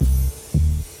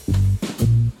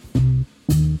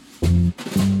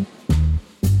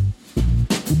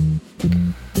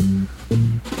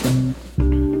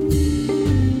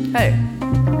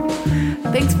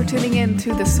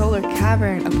to the Solar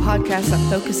Cavern, a podcast that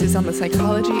focuses on the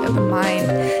psychology of the mind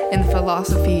and the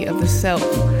philosophy of the self.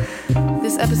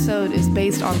 This episode is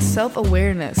based on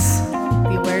self-awareness,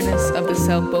 the awareness of the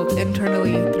self both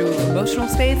internally through emotional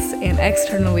states and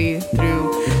externally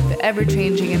through the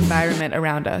ever-changing environment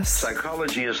around us.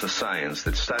 Psychology is the science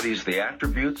that studies the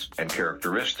attributes and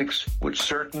characteristics which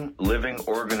certain living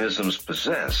organisms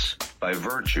possess by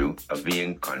virtue of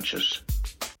being conscious.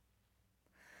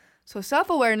 So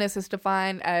self-awareness is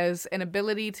defined as an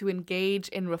ability to engage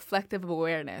in reflective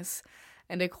awareness,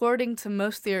 and according to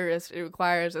most theorists, it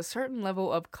requires a certain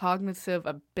level of cognitive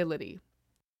ability.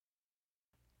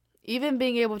 Even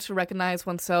being able to recognize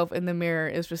oneself in the mirror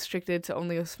is restricted to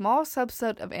only a small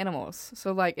subset of animals.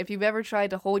 So like, if you've ever tried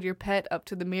to hold your pet up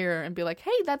to the mirror and be like,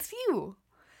 hey, that's you.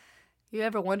 You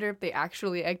ever wonder if they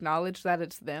actually acknowledge that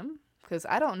it's them? Because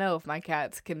I don't know if my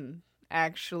cats can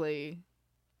actually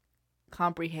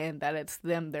comprehend that it's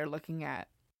them they're looking at.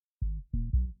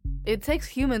 It takes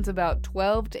humans about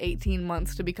 12 to 18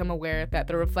 months to become aware that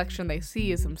the reflection they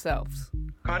see is themselves.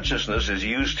 Consciousness is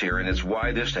used here in its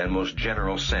widest and most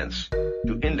general sense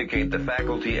to indicate the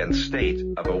faculty and state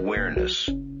of awareness,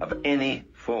 of any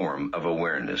form of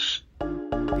awareness.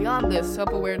 Beyond this,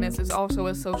 self-awareness is also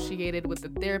associated with the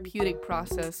therapeutic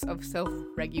process of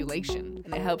self-regulation,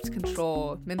 and it helps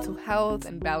control mental health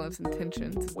and balance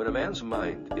intentions. When a man's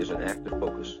mind is in active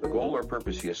focus, the goal or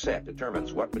purpose he has set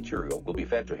determines what material will be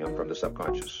fed to him from the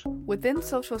subconscious. Within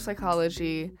social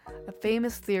psychology, a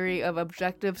famous theory of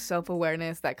objective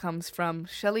self-awareness that comes from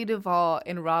Shelley Duvall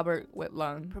and Robert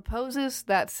Whitlow proposes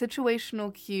that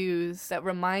situational cues that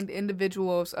remind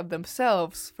individuals of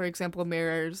themselves, for example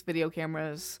mirrors, video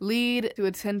cameras, lead to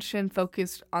attention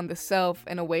focused on the self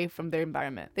and away from their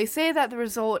environment. They say that the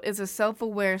result is a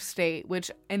self-aware state which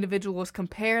individuals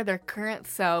compare their current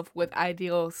self with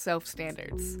ideal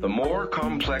self-standards. The more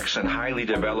complex and highly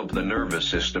developed the nervous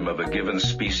system of a given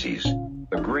species,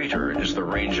 the greater is the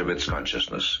range of its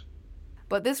consciousness.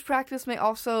 But this practice may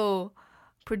also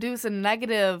produce a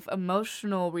negative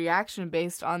emotional reaction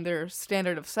based on their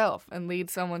standard of self and lead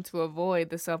someone to avoid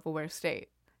the self-aware state.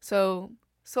 So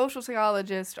social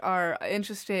psychologists are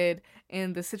interested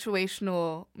in the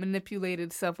situational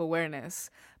manipulated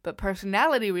self-awareness, but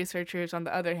personality researchers, on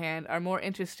the other hand, are more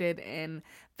interested in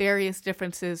various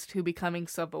differences to becoming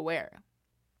self-aware.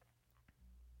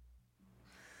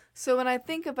 So when I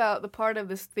think about the part of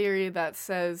this theory that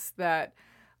says that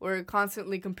we're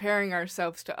constantly comparing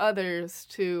ourselves to others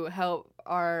to help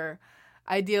our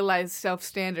idealized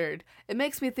self-standard, it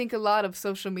makes me think a lot of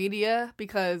social media,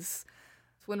 because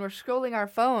when we're scrolling our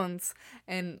phones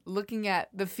and looking at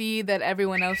the feed that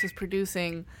everyone else is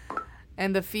producing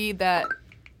and the feed that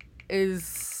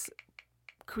is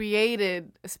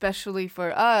created especially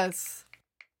for us,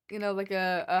 you know, like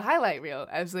a highlight reel,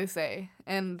 as they say,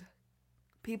 and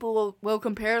people will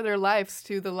compare their lives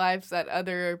to the lives that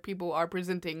other people are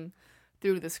presenting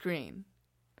through the screen.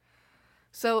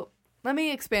 So let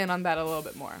me expand on that a little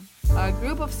bit more. A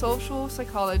group of social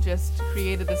psychologists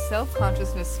created the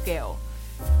self-consciousness scale.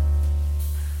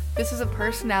 This is a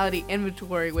personality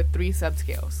inventory with 3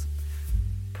 subscales: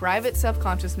 private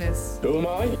self-consciousness, Who am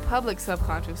I? public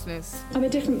self-consciousness, I'm a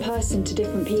different person to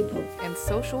different people. and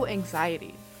social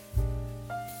anxiety.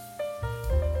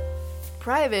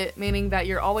 Private, meaning that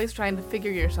you're always trying to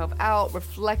figure yourself out,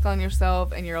 reflect on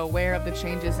yourself, and you're aware of the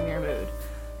changes in your mood.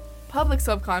 Public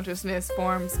self-consciousness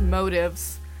forms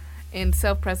motives in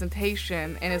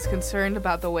self-presentation and is concerned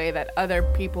about the way that other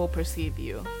people perceive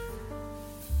you.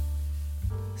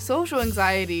 Social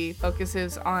anxiety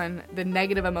focuses on the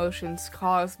negative emotions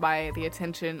caused by the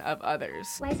attention of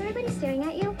others. Why is everybody staring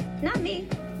at you? Not me.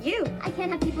 You. I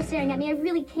can't have people staring at me. I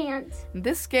really can't.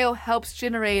 This scale helps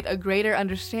generate a greater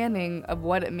understanding of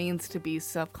what it means to be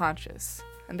self-conscious.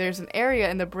 And there's an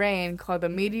area in the brain called the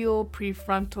medial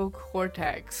prefrontal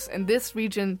cortex, and this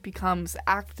region becomes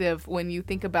active when you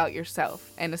think about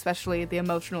yourself, and especially the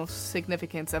emotional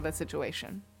significance of a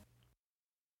situation.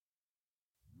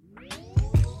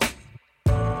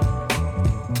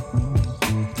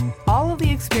 All of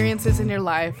the experiences in your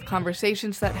life,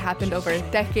 conversations that happened over a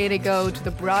decade ago, to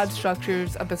the broad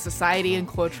structures of the society and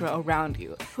culture around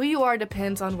you. Who you are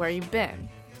depends on where you've been.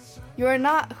 You are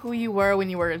not who you were when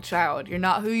you were a child. You're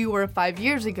not who you were 5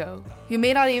 years ago. You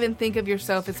may not even think of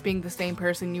yourself as being the same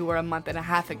person you were a month and a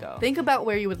half ago. Think about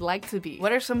where you would like to be.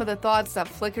 What are some of the thoughts that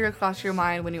flicker across your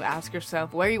mind when you ask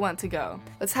yourself where you want to go?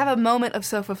 Let's have a moment of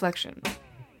self-reflection.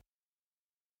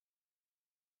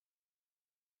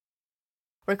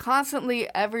 We're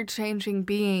constantly ever-changing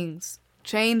beings.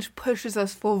 Change pushes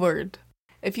us forward.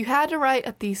 If you had to write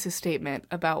a thesis statement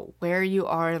about where you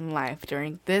are in life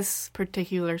during this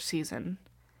particular season,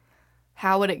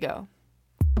 how would it go?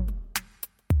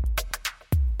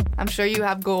 I'm sure you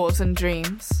have goals and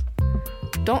dreams.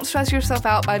 Don't stress yourself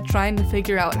out by trying to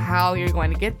figure out how you're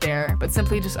going to get there, but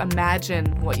simply just imagine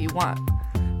what you want.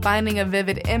 Finding a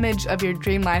vivid image of your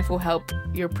dream life will help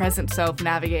your present self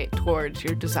navigate towards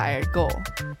your desired goal.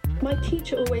 My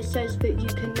teacher always says that you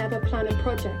can never plan a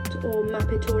project or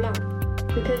map it all out,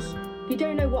 because you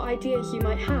don't know what ideas you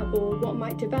might have or what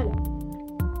might develop.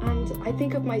 And I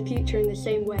think of my future in the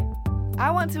same way.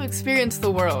 I want to experience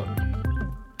the world.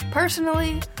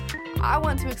 Personally, I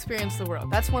want to experience the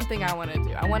world. That's one thing I want to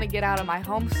do. I want to get out of my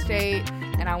home state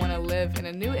and I want to live in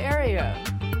a new area.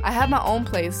 I have my own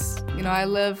place. I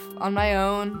live on my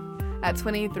own. At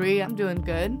 23, I'm doing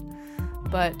good.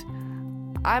 But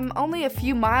I'm only a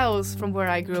few miles from where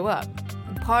I grew up.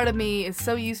 And part of me is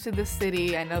so used to this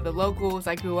city. I know the locals.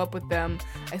 I grew up with them.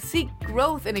 I seek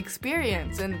growth and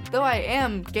experience. And though I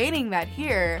am gaining that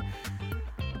here,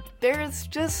 there's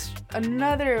just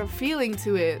another feeling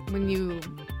to it when you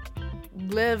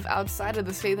live outside of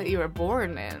the state that you were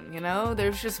born in,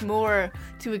 There's just more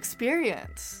to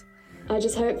experience. I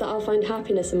just hope that I'll find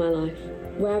happiness in my life,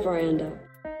 wherever I end up.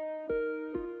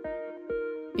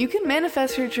 You can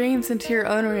manifest your dreams into your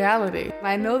own reality.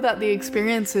 I know that the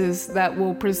experiences that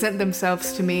will present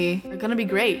themselves to me are gonna be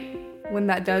great when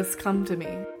that does come to me.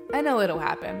 I know it'll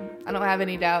happen. I don't have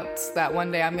any doubts that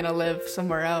one day I'm gonna live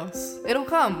somewhere else. It'll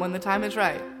come when the time is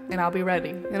right, and I'll be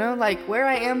ready. Where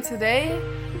I am today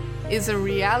is a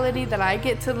reality that I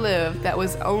get to live that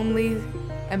was only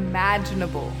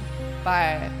imaginable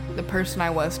by the person I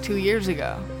was 2 years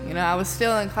ago. I was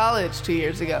still in college 2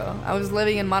 years ago. I was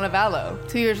living in Montevallo.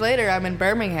 2 years later, I'm in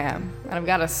Birmingham, and I've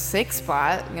got a 6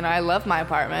 spot. I love my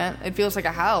apartment. It feels like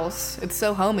a house. It's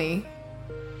so homey.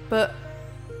 But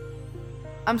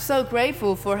I'm so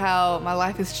grateful for how my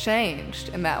life has changed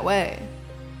in that way.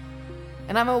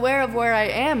 And I'm aware of where I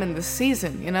am in this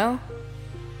season,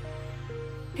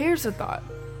 Here's a thought.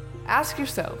 Ask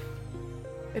yourself,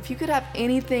 if you could have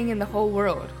anything in the whole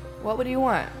world, what would you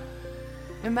want?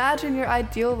 Imagine your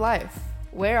ideal life.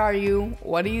 Where are you?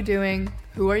 What are you doing?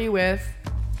 Who are you with?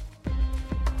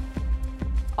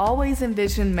 Always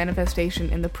envision manifestation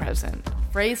in the present.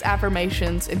 Phrase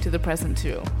affirmations into the present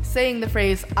too. Saying the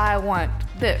phrase, I want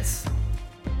this,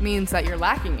 means that you're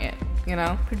lacking it,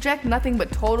 Project nothing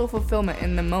but total fulfillment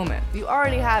in the moment. You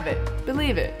already have it.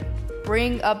 Believe it.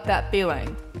 Bring up that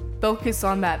feeling. Focus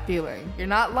on that feeling. You're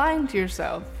not lying to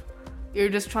yourself. You're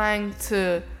just trying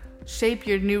to shape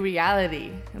your new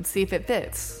reality and see if it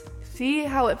fits. See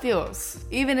how it feels.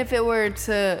 Even if it were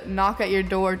to knock at your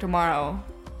door tomorrow,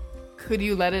 could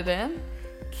you let it in?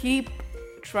 Keep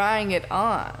trying it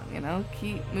on,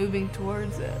 Keep moving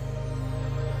towards it.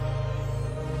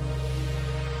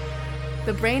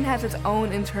 The brain has its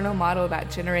own internal model that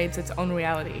generates its own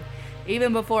reality,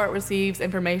 even before it receives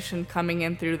information coming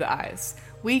in through the eyes.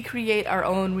 We create our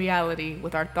own reality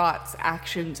with our thoughts,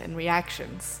 actions, and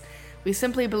reactions. We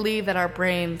simply believe that our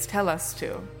brains tell us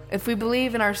to. If we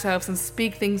believe in ourselves and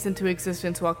speak things into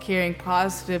existence while carrying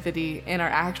positivity in our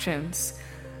actions,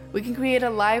 we can create a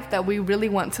life that we really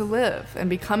want to live. And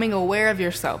becoming aware of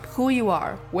yourself, who you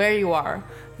are,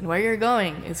 and where you're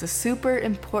going is a super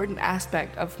important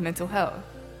aspect of mental health.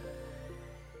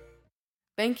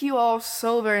 Thank you all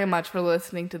so very much for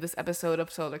listening to this episode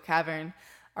of Solar Cavern.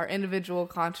 Our individual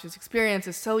conscious experience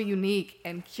is so unique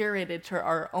and curated to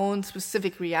our own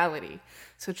specific reality.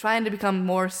 So trying to become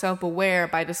more self-aware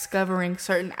by discovering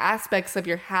certain aspects of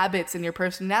your habits and your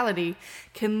personality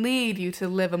can lead you to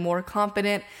live a more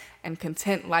confident and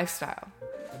content lifestyle.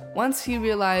 Once you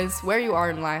realize where you are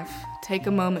in life, take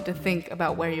a moment to think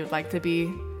about where you'd like to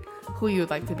be, who you'd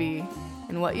like to be,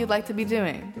 and what you'd like to be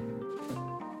doing.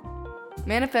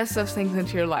 Manifest those things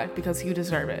into your life because you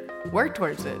deserve it. Work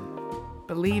towards it.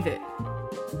 Believe it.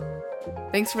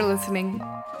 Thanks for listening.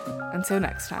 Until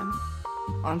next time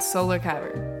on Solar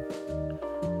Cavern.